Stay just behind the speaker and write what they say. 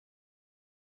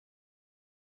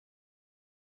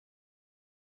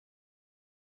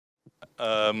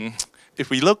If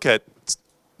we look at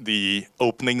the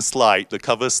opening slide, the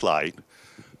cover slide,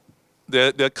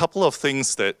 there are a couple of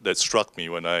things that struck me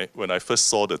when I first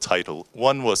saw the title.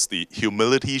 One was the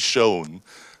humility shown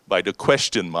by the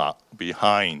question mark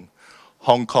behind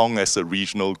Hong Kong as a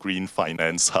regional green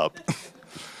finance hub.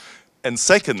 And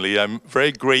secondly, I'm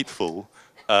very grateful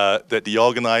that the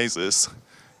organizers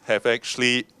have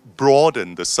actually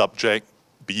broadened the subject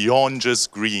beyond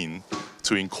just green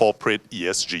to incorporate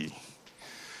ESG.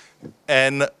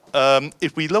 And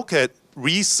if we look at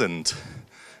recent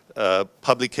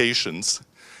publications,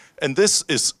 and this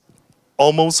is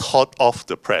almost hot off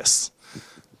the press.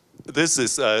 This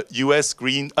is UK's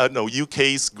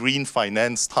Green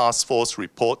Finance Task Force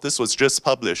report. This was just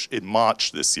published in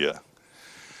March this year.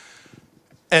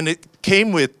 And it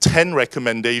came with 10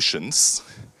 recommendations.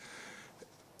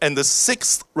 And the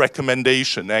 6th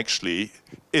recommendation actually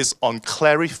is on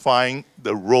clarifying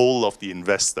the role of the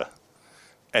investor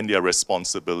and their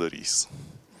responsibilities.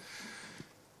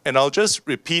 And I'll just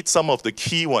repeat some of the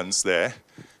key ones there.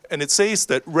 And it says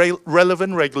that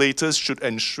relevant regulators should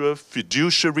ensure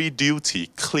fiduciary duty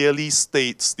clearly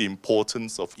states the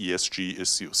importance of ESG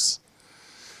issues.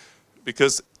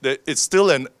 Because it's still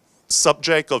a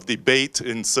subject of debate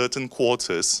in certain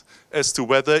quarters as to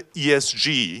whether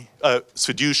ESG,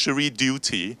 fiduciary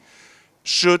duty,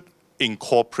 should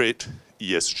incorporate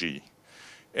ESG.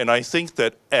 And I think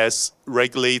that as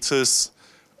regulators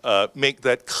make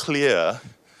that clear,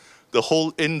 the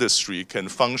whole industry can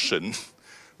function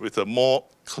with a more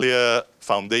clear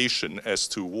foundation as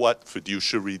to what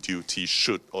fiduciary duty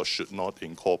should or should not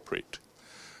incorporate.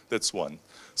 That's one.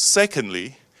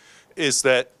 Secondly, is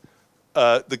that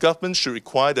the government should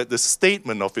require that the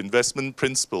statement of investment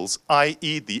principles,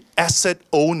 i.e. the asset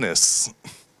owners,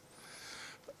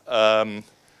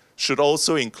 should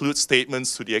also include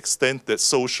statements to the extent that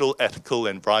social, ethical,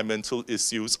 environmental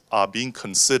issues are being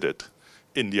considered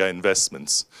in their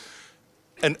investments.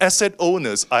 And asset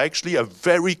owners are actually a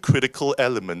very critical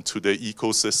element to the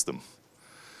ecosystem.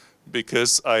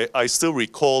 Because I still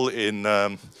recall in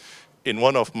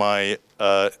one of my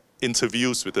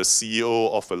interviews with the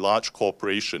CEO of a large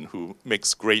corporation who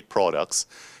makes great products,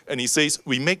 and he says,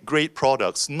 we make great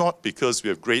products not because we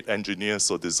have great engineers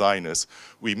or designers,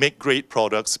 we make great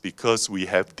products because we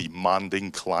have demanding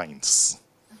clients.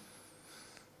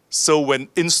 So when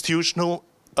institutional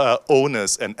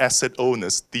owners and asset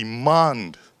owners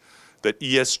demand that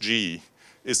ESG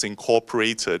is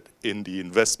incorporated in the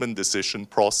investment decision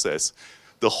process,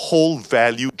 the whole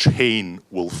value chain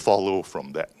will follow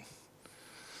from that.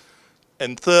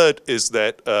 And third is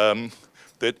that,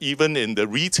 that even in the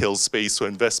retail space for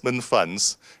investment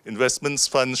funds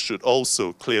should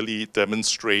also clearly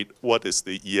demonstrate what is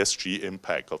the ESG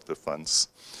impact of the funds.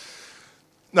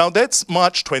 Now that's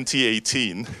March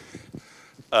 2018.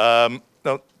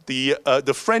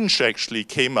 The French actually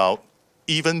came out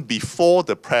even before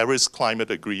the Paris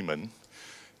Climate Agreement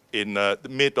in the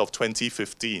mid of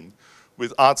 2015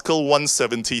 with Article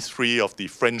 173 of the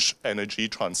French Energy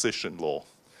Transition Law.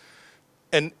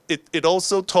 And it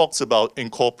also talks about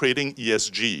incorporating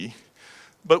ESG,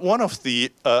 but one of the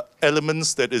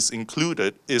elements that is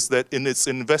included is that in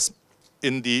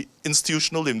the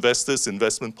institutional investors'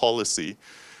 investment policy,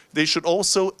 they should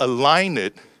also align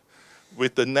it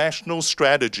with the national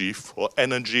strategy for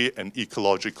energy and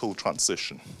ecological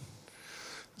transition.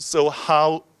 So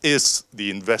how is the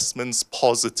investments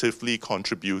positively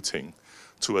contributing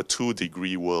to a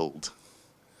 2-degree world?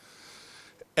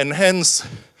 And hence,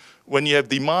 when you have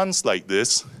demands like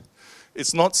this,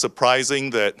 it's not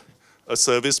surprising that a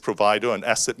service provider, an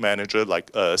asset manager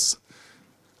like us,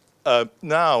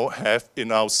 now have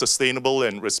in our sustainable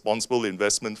and responsible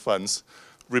investment funds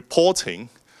reporting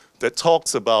that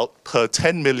talks about per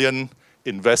 10 million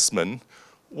investment,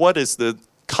 what is the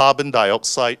carbon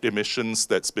dioxide emissions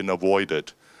that's been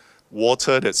avoided,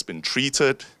 water that's been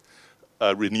treated,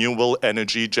 renewable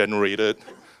energy generated,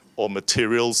 or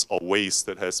materials or waste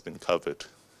that has been covered.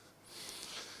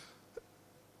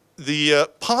 The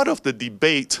part of the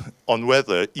debate on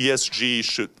whether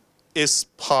ESG is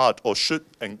part or should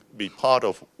be part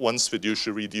of one's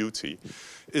fiduciary duty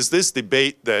is this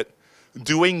debate that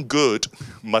doing good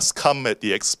must come at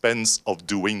the expense of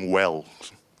doing well.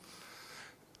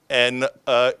 And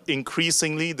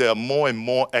increasingly, there are more and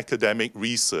more academic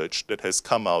research that has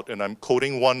come out, and I'm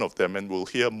quoting one of them, and we'll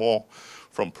hear more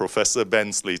from Professor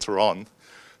Benz later on.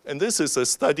 And this is a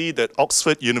study that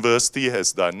Oxford University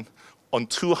has done on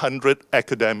 200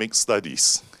 academic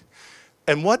studies.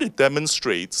 And what it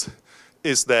demonstrates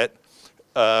is that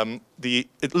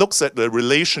it looks at the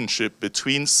relationship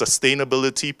between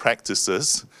sustainability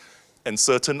practices and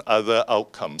certain other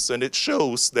outcomes. And it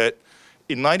shows that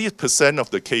in 90% of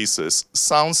the cases,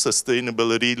 sound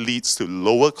sustainability leads to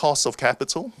lower cost of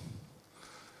capital,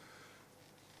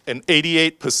 and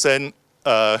 88%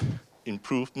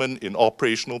 improvement in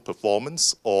operational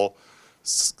performance, or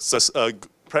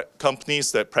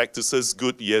companies that practices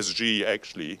good ESG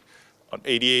actually, on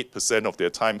 88% of their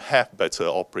time have better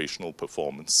operational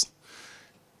performance.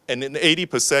 And in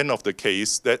 80% of the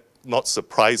case, that not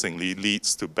surprisingly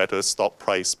leads to better stock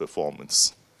price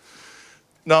performance.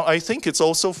 Now, I think it's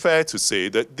also fair to say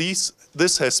that this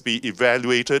has been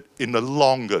evaluated in a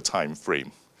longer time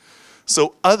frame.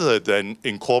 So other than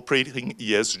incorporating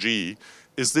ESG,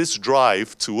 is this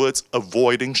drive towards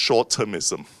avoiding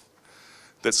short-termism,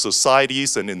 that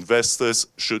societies and investors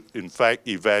should in fact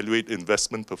evaluate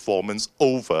investment performance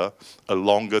over a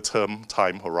longer-term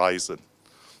time horizon.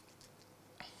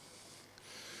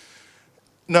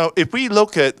 Now, if we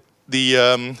look at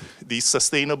the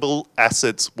sustainable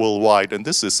assets worldwide, and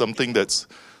this is something that's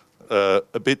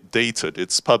a bit dated.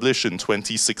 It's published in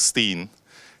 2016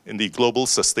 in the Global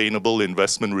Sustainable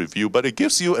Investment Review, but it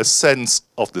gives you a sense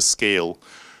of the scale.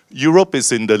 Europe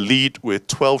is in the lead with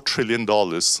 $12 trillion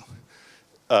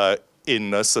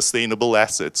in sustainable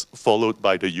assets, followed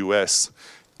by the US.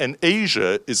 And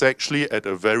Asia is actually at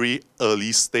a very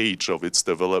early stage of its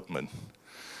development.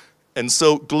 And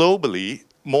so globally,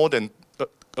 more than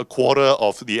a quarter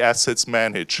of the assets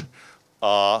managed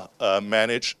are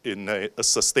managed in a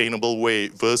sustainable way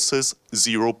versus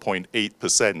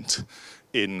 0.8%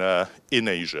 in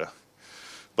Asia.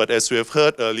 But as we have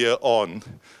heard earlier on,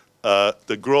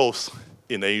 the growth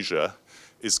in Asia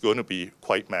is going to be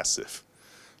quite massive.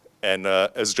 And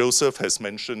as Joseph has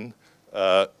mentioned,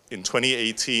 in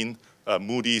 2018,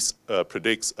 Moody's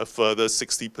predicts a further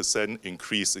 60%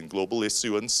 increase in global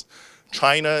issuance.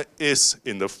 China is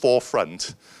in the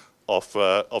forefront of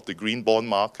the green bond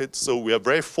market, so we are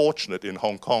very fortunate in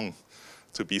Hong Kong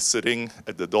to be sitting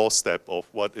at the doorstep of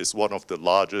what is one of the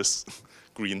largest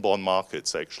green bond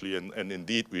markets, actually, and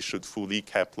indeed we should fully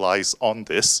capitalize on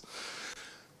this.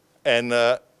 And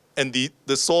the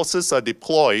sources are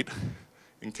deployed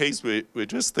in case we're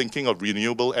just thinking of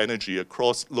renewable energy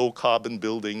across low carbon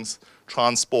buildings,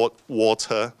 transport,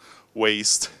 water,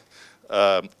 waste,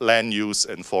 land use,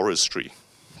 and forestry.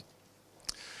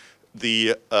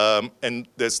 And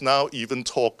there's now even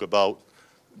talk about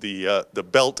the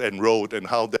Belt and Road and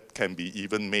how that can be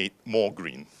even made more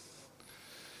green.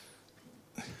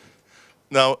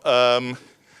 Now,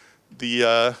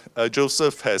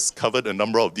 Joseph has covered a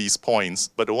number of these points,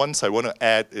 but the ones I want to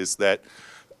add is that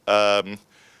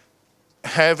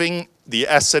having the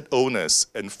asset owners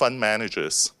and fund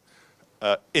managers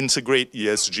integrate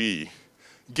ESG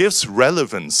gives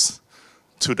relevance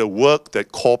to the work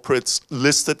that corporates,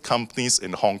 listed companies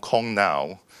in Hong Kong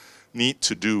now need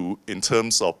to do in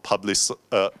terms of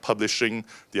publishing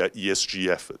their ESG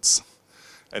efforts.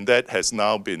 And that has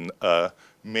now been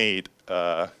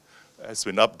has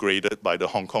been upgraded by the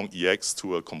Hong Kong EX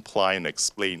to a comply and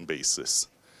explain basis.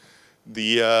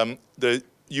 The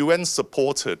UN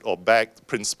supported or backed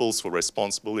Principles for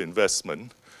Responsible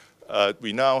Investment.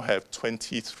 We now have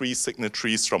 23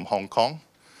 signatories from Hong Kong.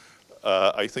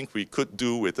 I think we could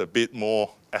do with a bit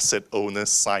more asset owners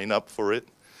sign up for it.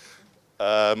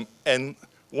 And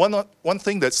one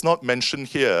thing that's not mentioned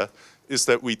here is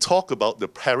that we talk about the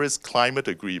Paris Climate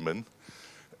Agreement,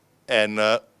 and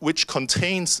which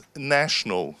contains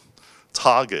national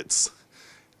targets.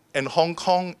 And Hong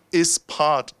Kong is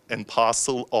part and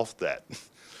parcel of that.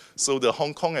 So the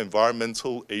Hong Kong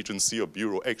Environmental Agency or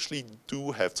Bureau actually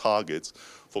do have targets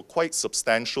for quite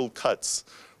substantial cuts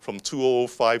from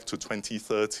 2005 to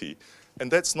 2030.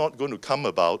 And that's not going to come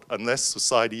about unless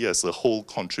society as a whole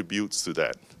contributes to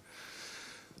that.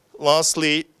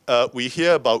 Lastly, we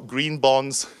hear about green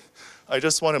bonds. I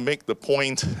just want to make the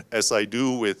point, as I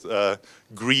do with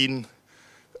green,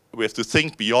 we have to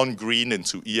think beyond green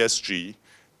into ESG.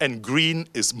 And green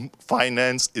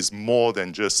finance is more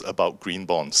than just about green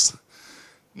bonds.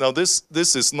 Now, this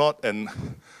is not an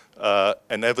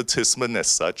advertisement as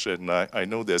such, and I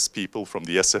know there's people from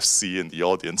the SFC in the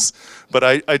audience, but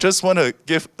I just want to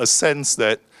give a sense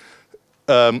that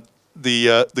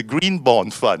the Green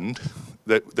Bond Fund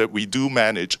that we do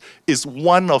manage is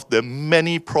one of the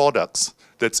many products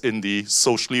that's in the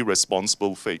socially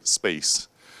responsible space.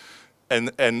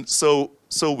 And so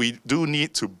we do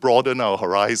need to broaden our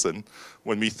horizon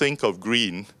when we think of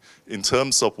green in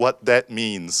terms of what that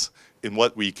means in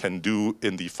what we can do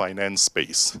in the finance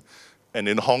space. And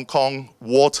in Hong Kong,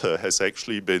 water has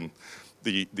actually been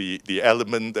the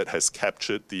element that has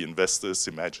captured the investors'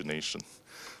 imagination.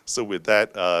 So with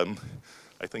that,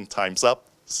 I think time's up.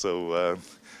 So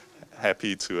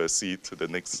happy to accede to the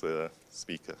next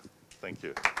speaker. Thank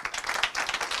you.